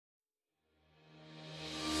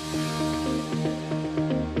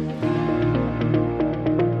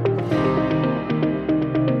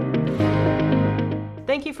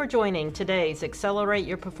joining today's Accelerate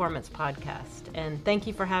Your Performance podcast, and thank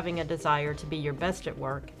you for having a desire to be your best at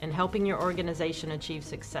work and helping your organization achieve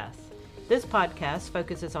success. This podcast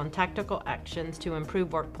focuses on tactical actions to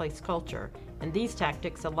improve workplace culture, and these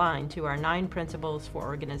tactics align to our 9 principles for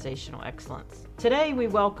organizational excellence. Today, we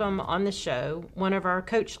welcome on the show one of our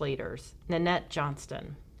coach leaders, Nanette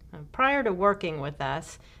Johnston. Prior to working with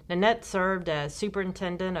us, Nanette served as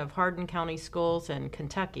superintendent of Hardin County Schools in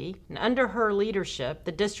Kentucky. And under her leadership,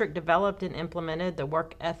 the district developed and implemented the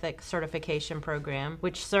Work Ethic Certification Program,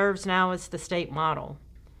 which serves now as the state model.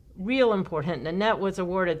 Real important, Nanette was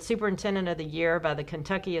awarded Superintendent of the Year by the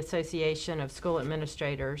Kentucky Association of School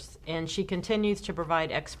Administrators, and she continues to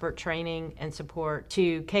provide expert training and support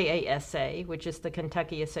to KASA, which is the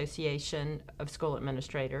Kentucky Association of School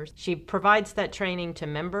Administrators. She provides that training to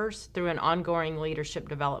members through an ongoing leadership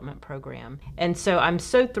development program. And so I'm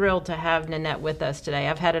so thrilled to have Nanette with us today.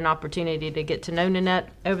 I've had an opportunity to get to know Nanette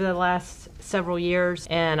over the last several years,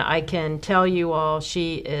 and I can tell you all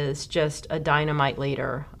she is just a dynamite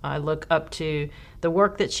leader. I look up to the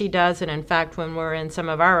work that she does, and in fact, when we're in some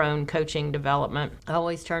of our own coaching development, I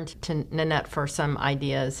always turn to Nanette for some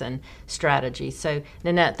ideas and strategies. So,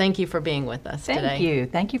 Nanette, thank you for being with us today. Thank you.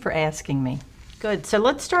 Thank you for asking me. Good. So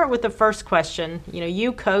let's start with the first question.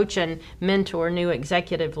 You coach and mentor new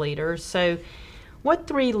executive leaders. So what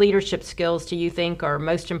 3 leadership skills do you think are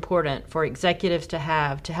most important for executives to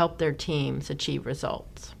have to help their teams achieve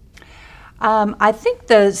results? I think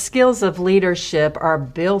the skills of leadership are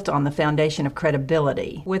built on the foundation of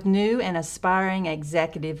credibility. With new and aspiring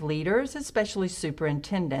executive leaders, especially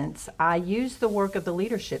superintendents, I use the work of the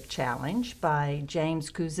Leadership Challenge by James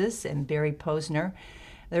Kouzes and Barry Posner.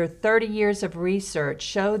 Their 30 years of research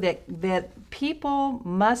show that people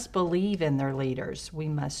must believe in their leaders. We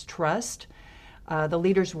must trust. The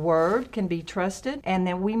leader's word can be trusted, and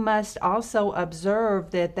then we must also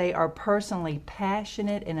observe that they are personally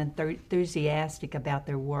passionate and enthusiastic about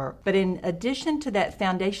their work. But in addition to that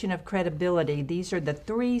foundation of credibility, these are the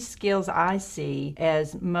 3 skills I see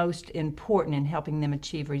as most important in helping them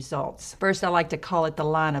achieve results. First, I like to call it the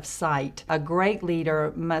line of sight. A great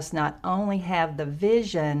leader must not only have the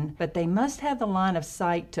vision, but they must have the line of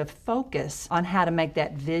sight to focus on how to make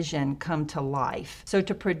that vision come to life. So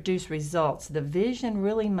to produce results, the vision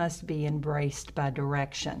really must be embraced by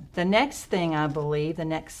direction. The next thing I believe, the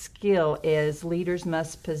next skill is leaders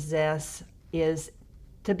must possess is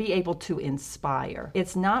to be able to inspire.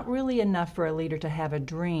 It's not really enough for a leader to have a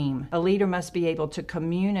dream. A leader must be able to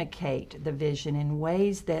communicate the vision in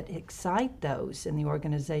ways that excite those in the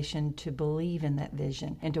organization to believe in that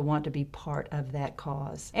vision and to want to be part of that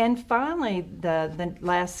cause. And finally, the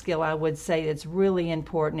last skill I would say that's really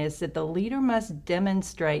important is that the leader must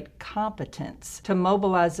demonstrate competence to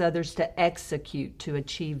mobilize others to execute to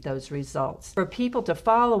achieve those results. For people to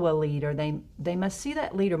follow a leader, they must see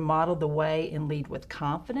that leader model the way and lead with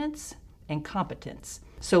confidence and competence.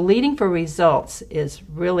 So leading for results is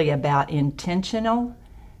really about intentional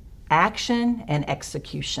action and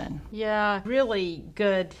execution. Yeah, really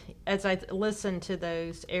good. As I listen to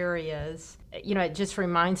those areas, it just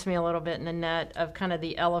reminds me a little bit, Nanette, of kind of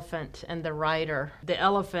the elephant and the rider. The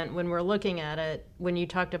elephant, when we're looking at it, when you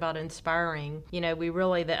talked about inspiring,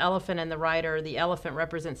 the elephant and the rider, the elephant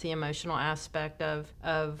represents the emotional aspect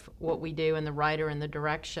of what we do, and the rider in the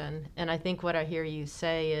direction. And I think what I hear you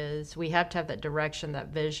say is we have to have that direction, that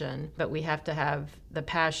vision, but we have to have the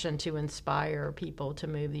passion to inspire people to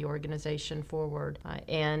move the organization forward.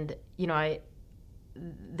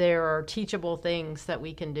 There are teachable things that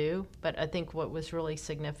we can do, but I think what was really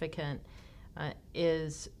significant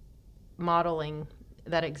is modeling,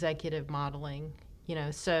 that executive modeling. When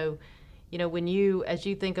as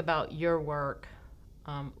you think about your work,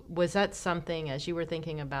 was that something, as you were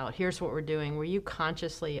thinking about, here's what we're doing, were you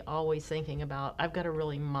consciously always thinking about, I've got to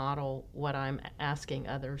really model what I'm asking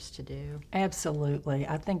others to do? Absolutely.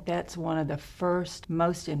 I think that's one of the first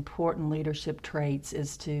most important leadership traits,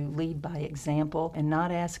 is to lead by example and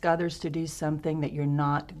not ask others to do something that you're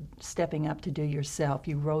not stepping up to do yourself.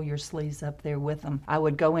 You roll your sleeves up there with them. I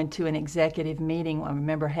would go into an executive meeting. I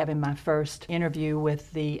remember having my first interview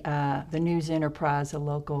with the News Enterprise, a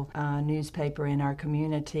local newspaper in our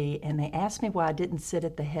community, and they asked me why I didn't sit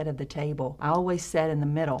at the head of the table. I always sat in the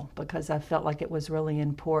middle because I felt like it was really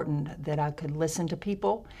important that I could listen to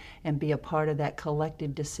people and be a part of that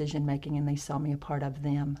collective decision making, and they saw me a part of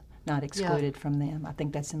them, not excluded from them. I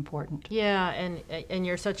think that's important. Yeah, and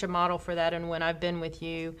you're such a model for that. And when I've been with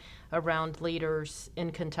you, around leaders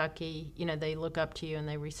in Kentucky. You know, they look up to you and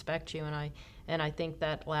they respect you, and I think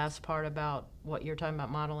that last part about what you're talking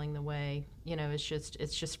about, modeling the way, you know, it's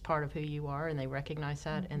just part of who you are, and they recognize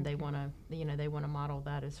that, and they want to model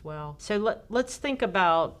that as well. So let's think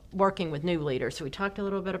about working with new leaders. So we talked a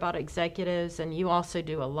little bit about executives, and you also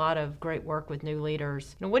do a lot of great work with new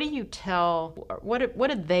leaders. Now, what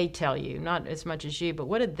did they tell you? Not as much as you, but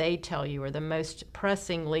what did they tell you are the most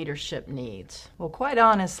pressing leadership needs? Well, quite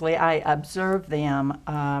honestly, I observe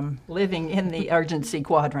them living in the urgency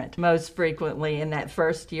quadrant most frequently in that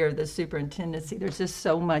first year of the superintendency. There's just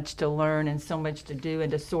so much to learn and so much to do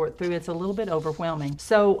and to sort through. It's a little bit overwhelming.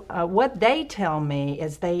 So what they tell me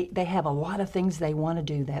is they have a lot of things they want to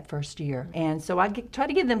do that first year. And so I try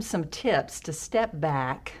to give them some tips to step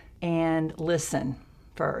back and listen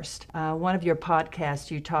first. One of your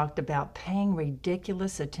podcasts, you talked about paying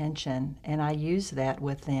ridiculous attention, and I use that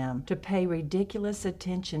with them, to pay ridiculous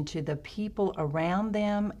attention to the people around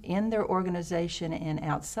them in their organization and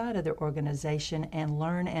outside of their organization, and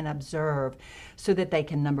learn and observe so that they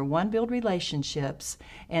can, number one, build relationships,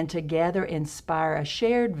 and together inspire a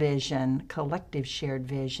shared vision, collective shared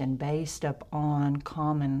vision based upon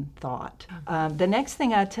common thought. The next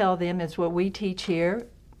thing I tell them is what we teach here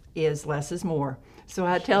is less is more. So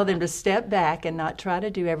I tell them to step back and not try to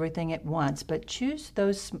do everything at once, but choose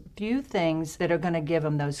those few things that are going to give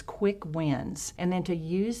them those quick wins, and then to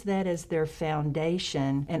use that as their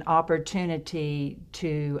foundation and opportunity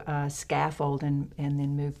to scaffold and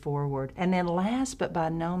then move forward. And then last but by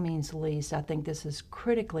no means least, I think this is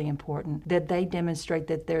critically important, that they demonstrate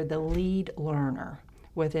that they're the lead learner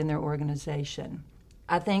within their organization.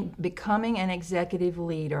 I think becoming an executive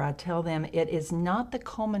leader, I tell them, it is not the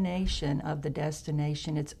culmination of the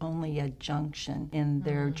destination, it's only a junction in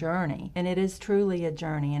their journey. And it is truly a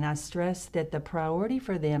journey. And I stress that the priority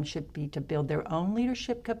for them should be to build their own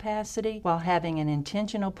leadership capacity while having an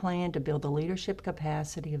intentional plan to build the leadership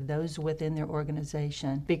capacity of those within their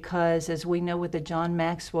organization. Because as we know with the John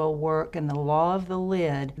Maxwell work and the law of the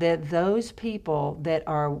lid, that those people that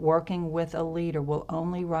are working with a leader will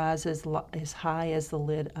only rise as high as the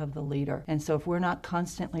lid of the leader. And so if we're not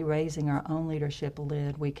constantly raising our own leadership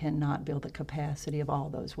lid, we cannot build the capacity of all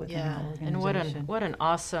those within our organization. And what an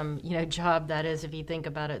awesome, job that is if you think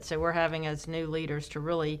about it. So we're having as new leaders to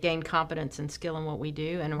really gain competence and skill in what we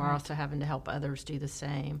do, and we're also having to help others do the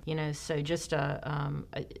same. So just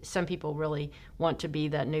some people really want to be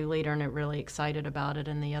that new leader and are really excited about it,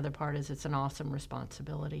 and the other part is it's an awesome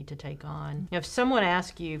responsibility to take on. If someone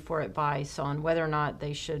asks you for advice on whether or not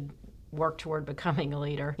they should work toward becoming a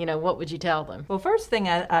leader, what would you tell them? Well, first thing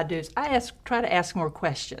I do is try to ask more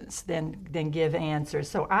questions than give answers.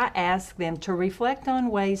 So I ask them to reflect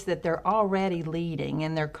on ways that they're already leading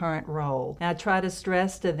in their current role. And I try to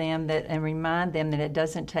stress to them that and remind them that it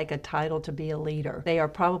doesn't take a title to be a leader. They are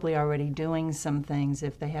probably already doing some things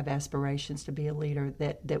if they have aspirations to be a leader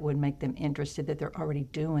that would make them interested, that they're already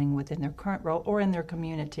doing within their current role or in their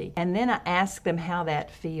community. And then I ask them how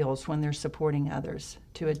that feels when they're supporting others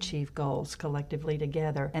to achieve goals collectively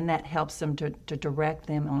together, and that helps them to direct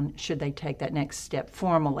them on should they take that next step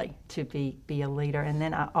formally to be a leader. And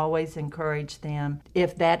then I always encourage them,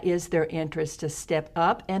 if that is their interest, to step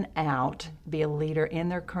up and out, be a leader in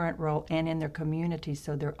their current role and in their community,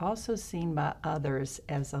 so they're also seen by others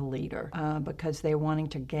as a leader because they're wanting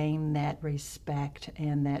to gain that respect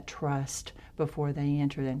and that trust before they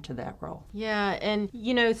enter into that role. Yeah, and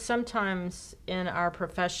sometimes in our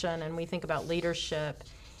profession, and we think about leadership,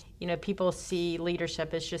 people see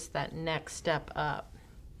leadership as just that next step up.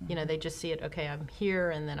 They just see it, okay, I'm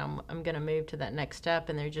here, and then I'm going to move to that next step,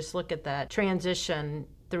 and they just look at that transition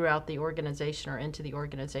throughout the organization or into the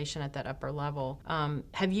organization at that upper level.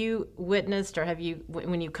 Have you witnessed, or have you,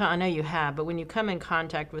 when you come, I know you have, but when you come in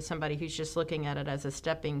contact with somebody who's just looking at it as a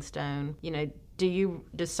stepping stone, do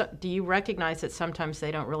you recognize that sometimes they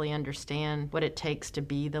don't really understand what it takes to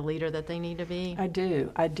be the leader that they need to be? I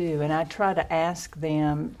do, and I try to ask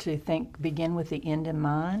them to begin with the end in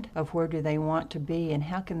mind of where do they want to be and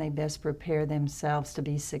how can they best prepare themselves to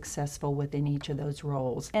be successful within each of those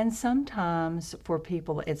roles. And sometimes for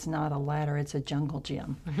people it's not a ladder, it's a jungle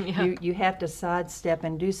gym. Yeah. You have to sidestep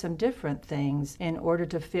and do some different things in order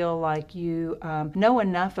to feel like you know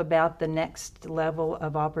enough about the next level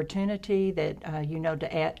of opportunity that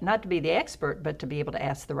not to be the expert, but to be able to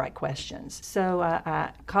ask the right questions. So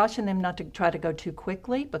I caution them not to try to go too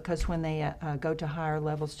quickly, because when they go to higher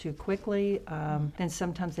levels too quickly, then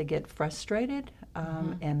sometimes they get frustrated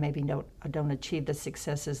and maybe don't achieve the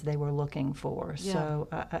successes they were looking for. Yeah. So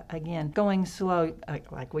again, going slow,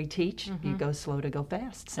 like we teach, you go slow to go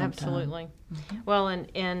fast sometimes. Absolutely. Well,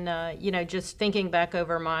 and just thinking back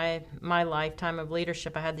over my lifetime of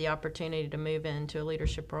leadership, I had the opportunity to move into a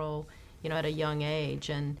leadership role, at a young age,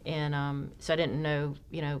 and so I didn't know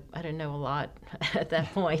a lot at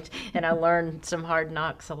that point, and I learned some hard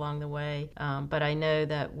knocks along the way. But I know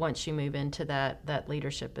that once you move into that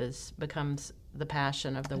leadership becomes the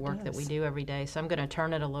passion of the work that we do every day. So I'm going to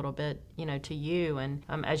turn it a little bit, to you. And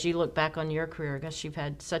as you look back on your career, I guess you've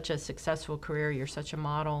had such a successful career. You're such a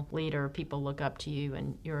model leader. People look up to you,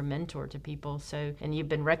 and you're a mentor to people. So, and you've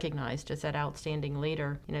been recognized as that outstanding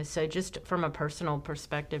leader. So just from a personal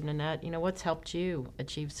perspective, Nanette, what's helped you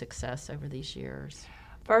achieve success over these years?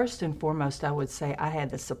 First and foremost, I would say I had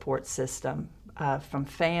the support system from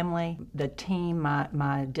family, the team,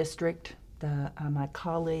 my district. My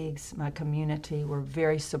colleagues, my community were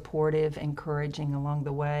very supportive, encouraging along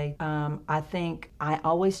the way. I think I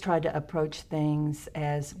always tried to approach things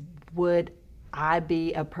as, would I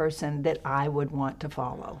be a person that I would want to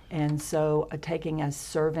follow? And so taking a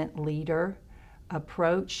servant leader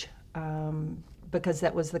approach, because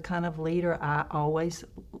that was the kind of leader I always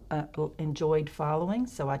enjoyed following.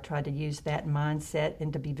 So I tried to use that mindset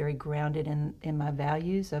and to be very grounded in my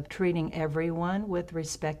values of treating everyone with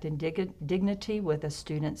respect and dignity, with a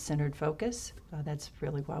student-centered focus. That's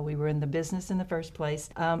really why we were in the business in the first place.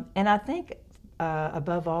 And I think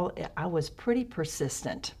above all, I was pretty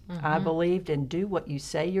persistent. I believed in do what you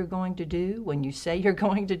say you're going to do when you say you're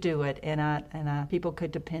going to do it, and people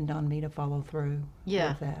could depend on me to follow through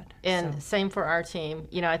with that. And same for our team.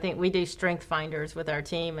 I think we do strength finders with our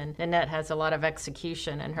team, and Nanette has a lot of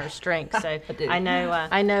execution in her strengths. So I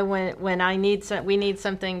know when we need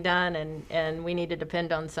something done and we need to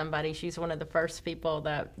depend on somebody, she's one of the first people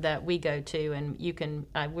that we go to, and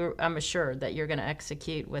I'm assured that you're going to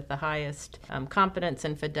execute with the highest confidence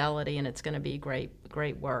and fidelity, and it's going to be great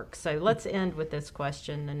work. So let's end with this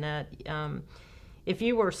question, Nanette. If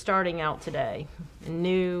you were starting out today and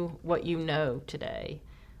knew what you know today,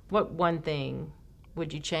 what one thing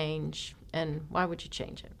would you change, and why would you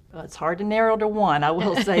change it? Well, it's hard to narrow to one, I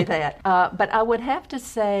will say that. But I would have to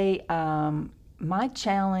say my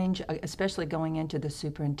challenge, especially going into the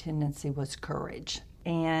superintendency, was courage.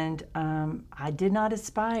 And I did not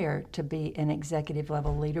aspire to be an executive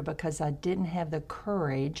level leader because I didn't have the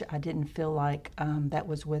courage. I didn't feel like that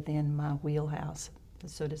was within my wheelhouse,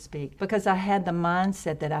 so to speak, because I had the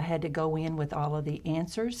mindset that I had to go in with all of the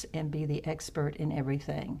answers and be the expert in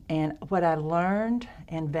everything. And what I learned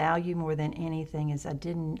and value more than anything is I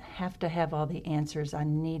didn't have to have all the answers. I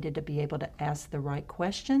needed to be able to ask the right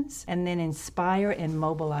questions and then inspire and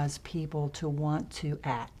mobilize people to want to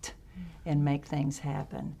act and make things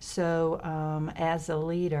happen. So as a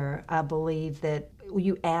leader, I believe that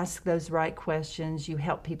you ask those right questions, you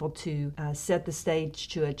help people to set the stage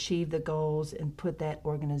to achieve the goals and put that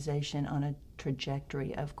organization on a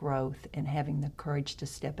trajectory of growth, and having the courage to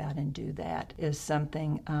step out and do that is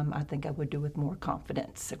something I think I would do with more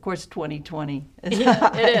confidence. Of course, 2020 is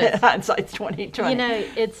it is. Hindsight's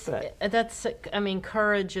 2020.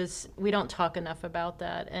 Courage is, we don't talk enough about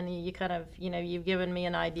that, and you kind of, you've given me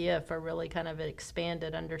an idea for really kind of an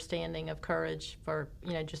expanded understanding of courage for,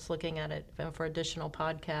 just looking at it for additional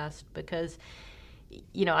podcast, because,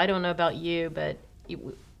 I don't know about you, but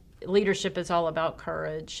leadership is all about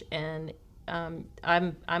courage, and I'm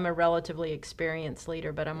a relatively experienced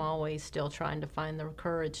leader, but I'm always still trying to find the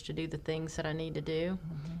courage to do the things that I need to do,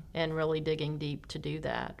 and really digging deep to do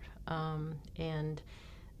that. And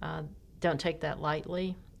don't take that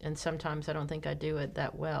lightly. And sometimes I don't think I do it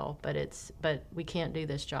that well, but we can't do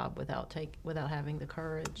this job without having the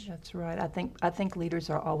courage. That's right. I think leaders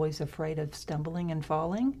are always afraid of stumbling and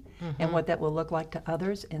falling, and what that will look like to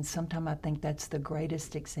others. And sometimes I think that's the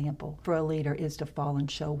greatest example for a leader, is to fall and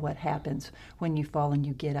show what happens when you fall and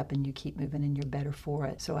you get up and you keep moving and you're better for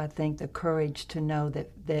it. So I think the courage to know that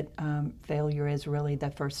failure is really the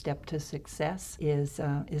first step to success is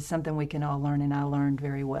something we can all learn, and I learned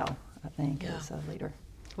very well, I think, as a leader.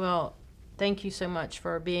 Well, thank you so much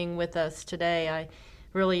for being with us today. I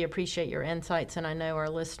really appreciate your insights, and I know our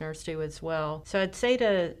listeners do as well. So I'd say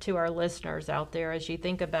to our listeners out there, as you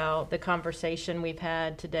think about the conversation we've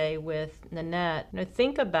had today with Nanette,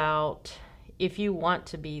 think about if you want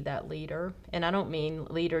to be that leader. And I don't mean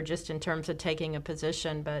leader just in terms of taking a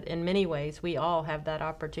position, but in many ways we all have that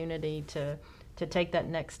opportunity to to take that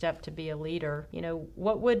next step to be a leader,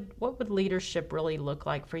 what would leadership really look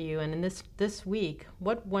like for you? And in this week,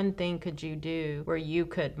 what one thing could you do where you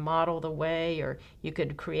could model the way, or you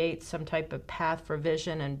could create some type of path for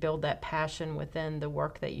vision and build that passion within the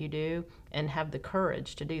work that you do and have the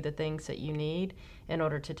courage to do the things that you need in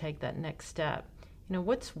order to take that next step?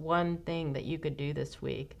 What's one thing that you could do this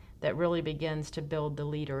week that really begins to build the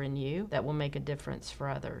leader in you that will make a difference for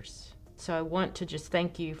others? So I want to just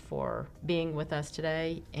thank you for being with us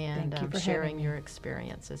today and sharing your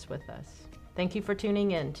experiences with us. Thank you for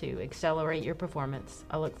tuning in to Accelerate Your Performance.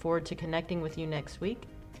 I look forward to connecting with you next week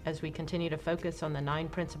as we continue to focus on the 9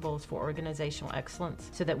 principles for organizational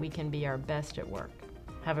excellence so that we can be our best at work.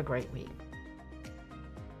 Have a great week.